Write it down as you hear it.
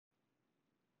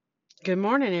Good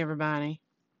morning, everybody.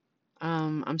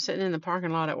 I'm sitting in the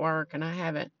parking lot at work, and I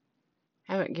haven't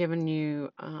given you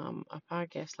a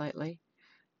podcast lately.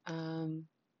 Um,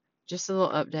 just a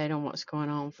little update on what's going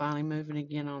on. Finally moving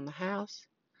again on the house.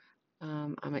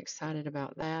 I'm excited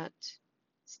about that.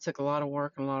 It took a lot of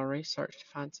work and a lot of research to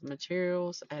find some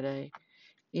materials at a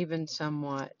even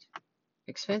somewhat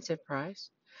expensive price.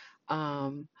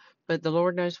 Um, but the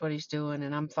Lord knows what He's doing,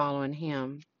 and I'm following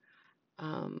Him.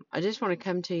 I just want to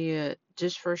come to you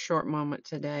just for a short moment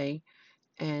today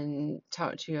and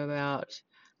talk to you about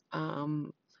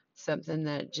um, something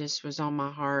that just was on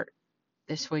my heart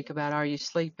this week about are you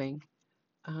sleeping?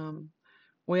 Um,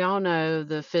 we all know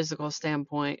the physical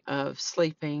standpoint of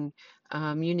sleeping.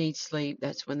 You need sleep.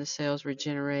 That's when the cells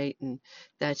regenerate, and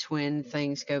that's when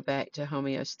things go back to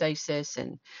homeostasis,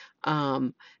 and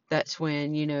um, that's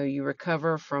when you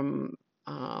recover from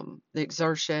the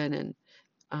exertion and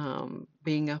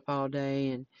being up all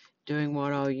day and doing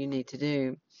what all you need to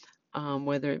do,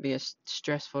 whether it be a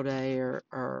stressful day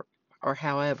or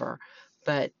however.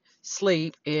 But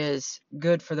sleep is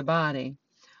good for the body.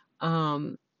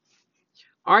 Um,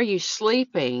 are you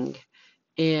sleeping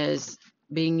is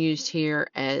being used here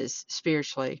as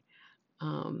spiritually.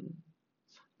 Um,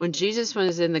 when Jesus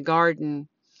was in the garden,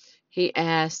 he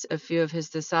asked a few of his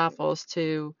disciples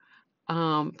to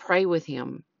pray with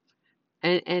him,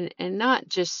 and not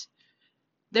just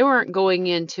they weren't going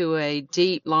into a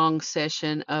deep, long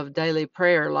session of daily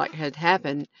prayer like had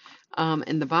happened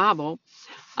in the Bible.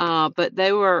 But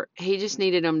he just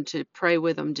needed them to pray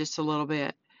with them just a little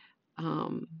bit.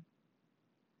 Um,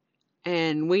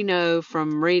 and we know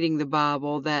from reading the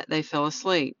Bible that they fell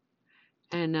asleep.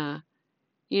 And,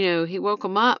 he woke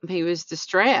them up and he was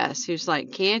distressed. He was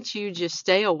like, can't you just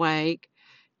stay awake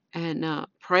and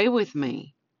pray with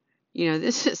me?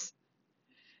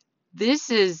 This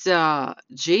is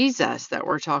Jesus that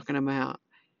we're talking about.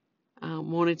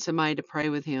 Wanted somebody to pray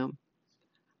with him.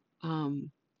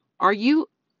 Um, are you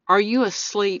are you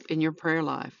asleep in your prayer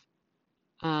life?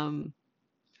 Um,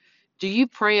 do you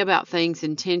pray about things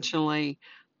intentionally?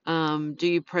 Do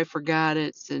you pray for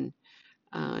guidance and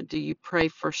do you pray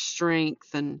for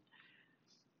strength? And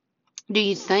do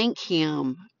you thank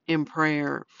Him in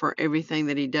prayer for everything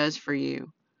that He does for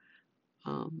you?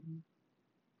 Um,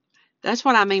 that's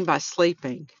what I mean by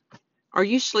sleeping. Are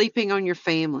you sleeping on your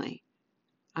family?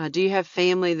 Do you have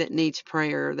family that needs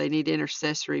prayer? They need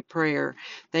intercessory prayer.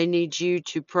 They need you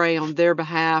to pray on their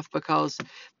behalf because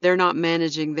they're not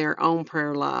managing their own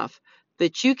prayer life,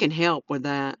 but you can help with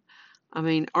that. I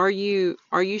mean, are you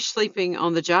sleeping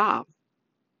on the job?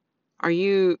 Are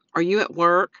you at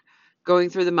work going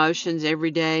through the motions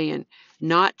every day and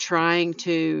not trying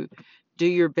to do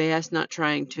your best, not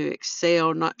trying to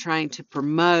excel, not trying to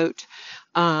promote,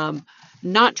 um,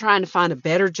 not trying to find a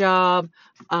better job?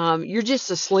 You're just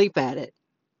asleep at it.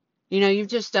 You've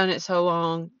just done it so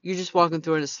long, you're just walking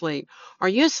through it asleep. Are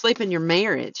you asleep in your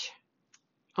marriage?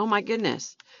 Oh my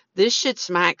goodness. This should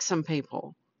smack some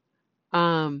people.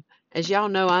 Um, as y'all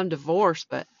know, I'm divorced,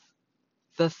 but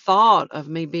the thought of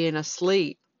me being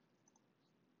asleep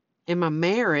in my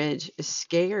marriage is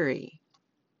scary.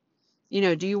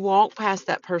 Do you walk past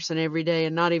that person every day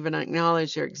and not even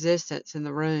acknowledge their existence in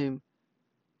the room?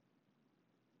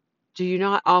 Do you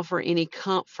not offer any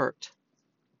comfort?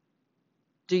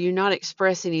 Do you not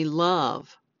express any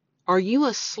love? Are you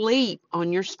asleep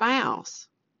on your spouse?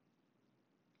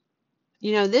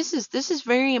 This is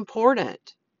very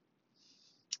important.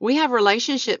 We have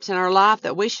relationships in our life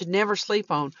that we should never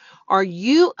sleep on. Are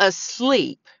you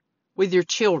asleep with your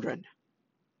children?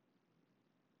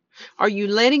 Are you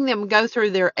letting them go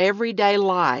through their everyday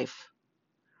life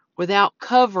without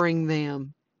covering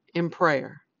them in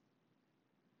prayer?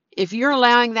 If you're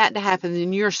allowing that to happen,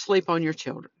 then you're asleep on your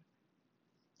children.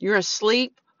 You're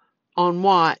asleep on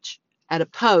watch at a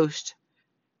post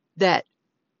that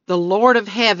the Lord of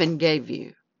heaven gave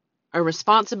you, a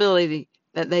responsibility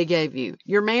that they gave you.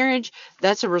 Your marriage,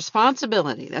 that's a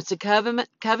responsibility. That's a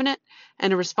covenant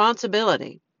and a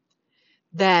responsibility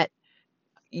that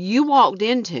you walked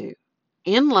into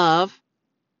in love,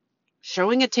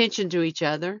 showing attention to each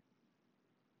other,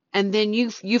 and then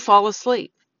you fall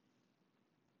asleep.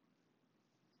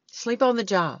 Sleep on the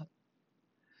job.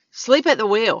 Sleep at the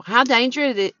wheel. How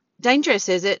dangerous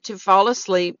is it to fall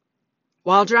asleep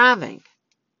while driving?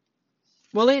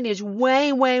 Well, it is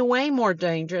way, way, way more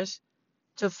dangerous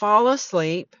to fall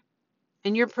asleep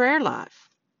in your prayer life.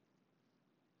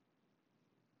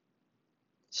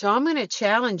 So I'm going to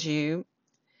challenge you.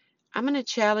 I'm going to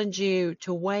challenge you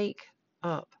to wake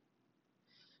up.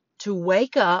 To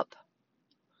wake up,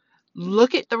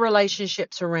 look at the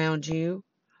relationships around you.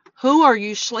 Who are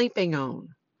you sleeping on?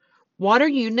 What are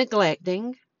you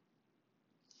neglecting?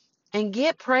 And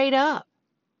get prayed up.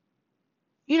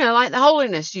 You know, like the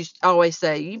holiness you always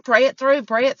say, you pray it through,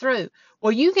 pray it through.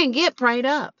 Well, you can get prayed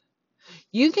up.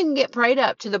 You can get prayed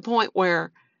up to the point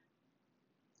where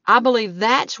I believe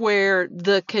that's where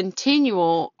the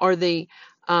continual or the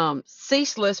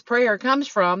ceaseless prayer comes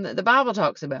from that the Bible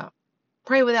talks about.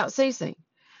 Pray without ceasing.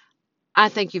 I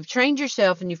think you've trained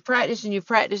yourself and you've practiced and you've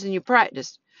practiced and you've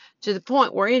practiced to the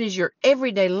point where it is your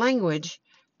everyday language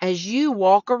as you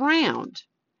walk around.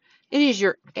 It is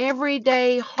your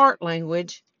everyday heart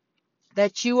language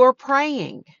that you are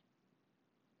praying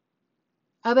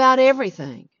about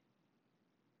everything.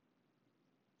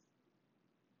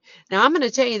 Now, I'm going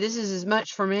to tell you, this is as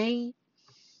much for me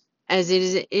as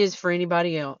it is for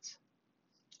anybody else.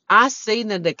 I see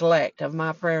the neglect of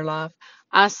my prayer life.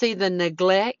 I see the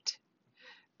neglect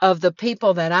of the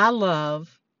people that I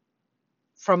love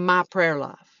from my prayer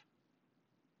life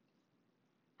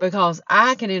because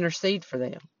I can intercede for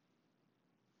them.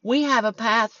 We have a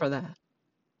path for that.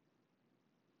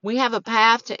 We have a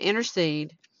path to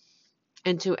intercede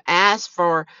and to ask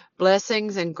for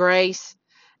blessings and grace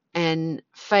and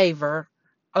favor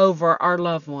over our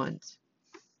loved ones.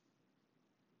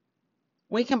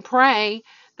 We can pray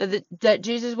that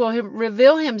Jesus will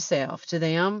reveal himself to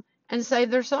them and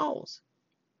save their souls.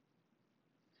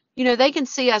 You know, they can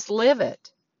see us live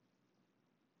it.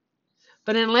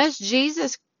 But unless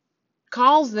Jesus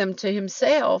calls them to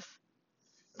himself,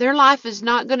 their life is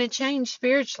not going to change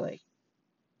spiritually.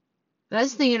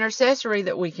 That's the intercessory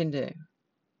that we can do.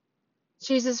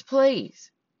 Jesus,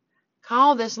 please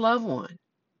call this loved one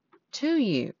to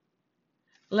you.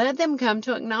 Let them come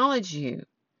to acknowledge you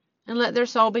and let their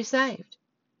soul be saved.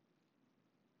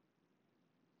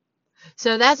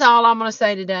 So that's all I'm going to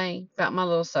say today about my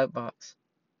little soapbox.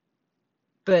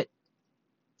 But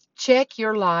check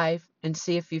your life and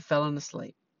see if you've fallen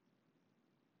asleep.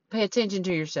 Pay attention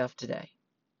to yourself today.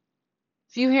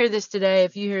 If you hear this today,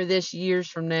 if you hear this years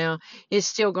from now, it's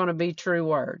still going to be true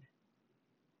word.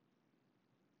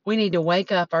 We need to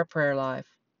wake up our prayer life.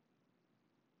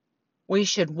 We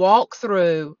should walk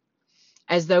through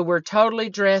as though we're totally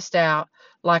dressed out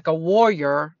like a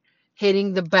warrior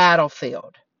hitting the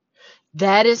battlefield.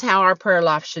 That is how our prayer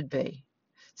life should be.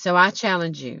 So I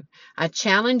challenge you. I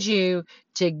challenge you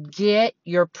to get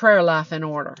your prayer life in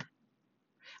order.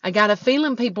 I got a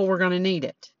feeling people were going to need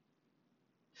it.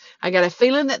 I got a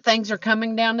feeling that things are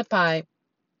coming down the pipe.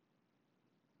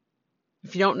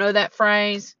 If you don't know that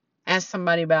phrase, ask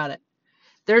somebody about it.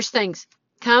 There's things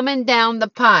coming down the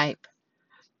pipe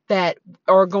that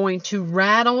are going to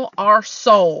rattle our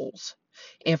souls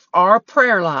if our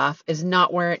prayer life is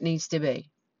not where it needs to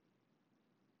be.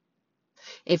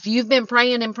 If you've been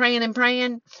praying and praying and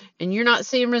praying and you're not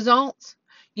seeing results,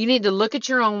 you need to look at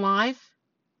your own life,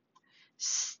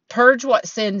 purge what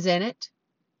sin's in it.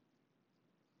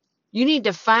 You need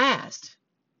to fast.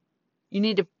 You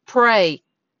need to pray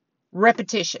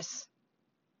repetitious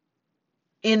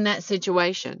in that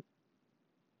situation.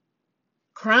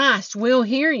 Christ will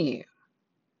hear you.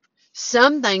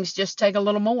 Some things just take a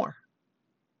little more.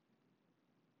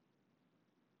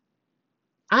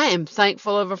 I am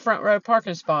thankful of a front row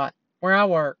parking spot where I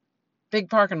work. Big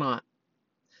parking lot.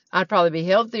 I'd probably be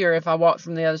healthier if I walked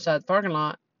from the other side of the parking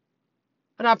lot.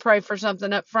 But I pray for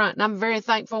something up front, and I'm very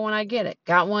thankful when I get it.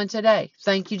 Got one today.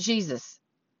 Thank you, Jesus.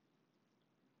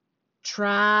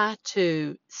 Try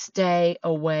to stay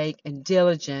awake and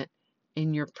diligent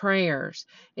in your prayers.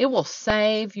 It will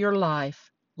save your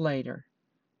life later.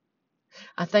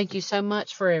 I thank you so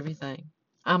much for everything.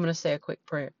 I'm going to say a quick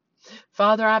prayer.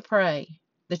 Father, I pray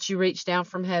that you reach down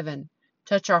from heaven,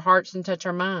 touch our hearts and touch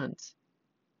our minds.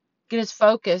 Get us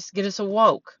focused, get us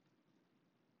awoke.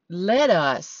 Let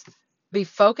us be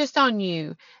focused on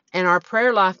you and our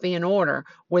prayer life be in order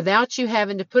without you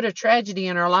having to put a tragedy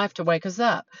in our life to wake us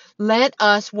up. Let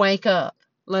us wake up.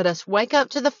 Let us wake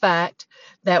up to the fact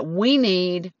that we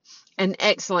need an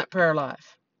excellent prayer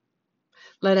life.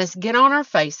 Let us get on our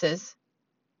faces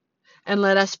and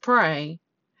let us pray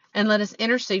and let us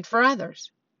intercede for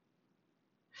others.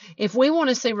 If we want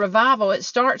to see revival, it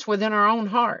starts within our own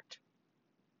heart.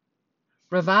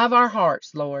 Revive our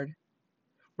hearts, Lord.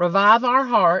 Revive our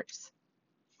hearts,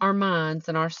 our minds,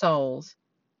 and our souls,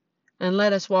 and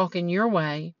let us walk in your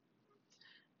way.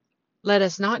 Let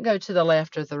us not go to the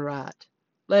left or the right.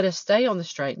 Let us stay on the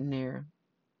straight and narrow.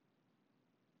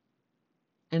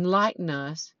 Enlighten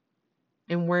us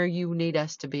in where you need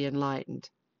us to be enlightened.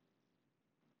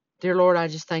 Dear Lord, I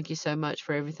just thank you so much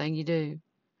for everything you do.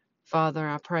 Father,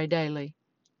 I pray daily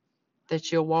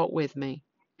that you'll walk with me.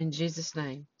 In Jesus'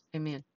 name, amen.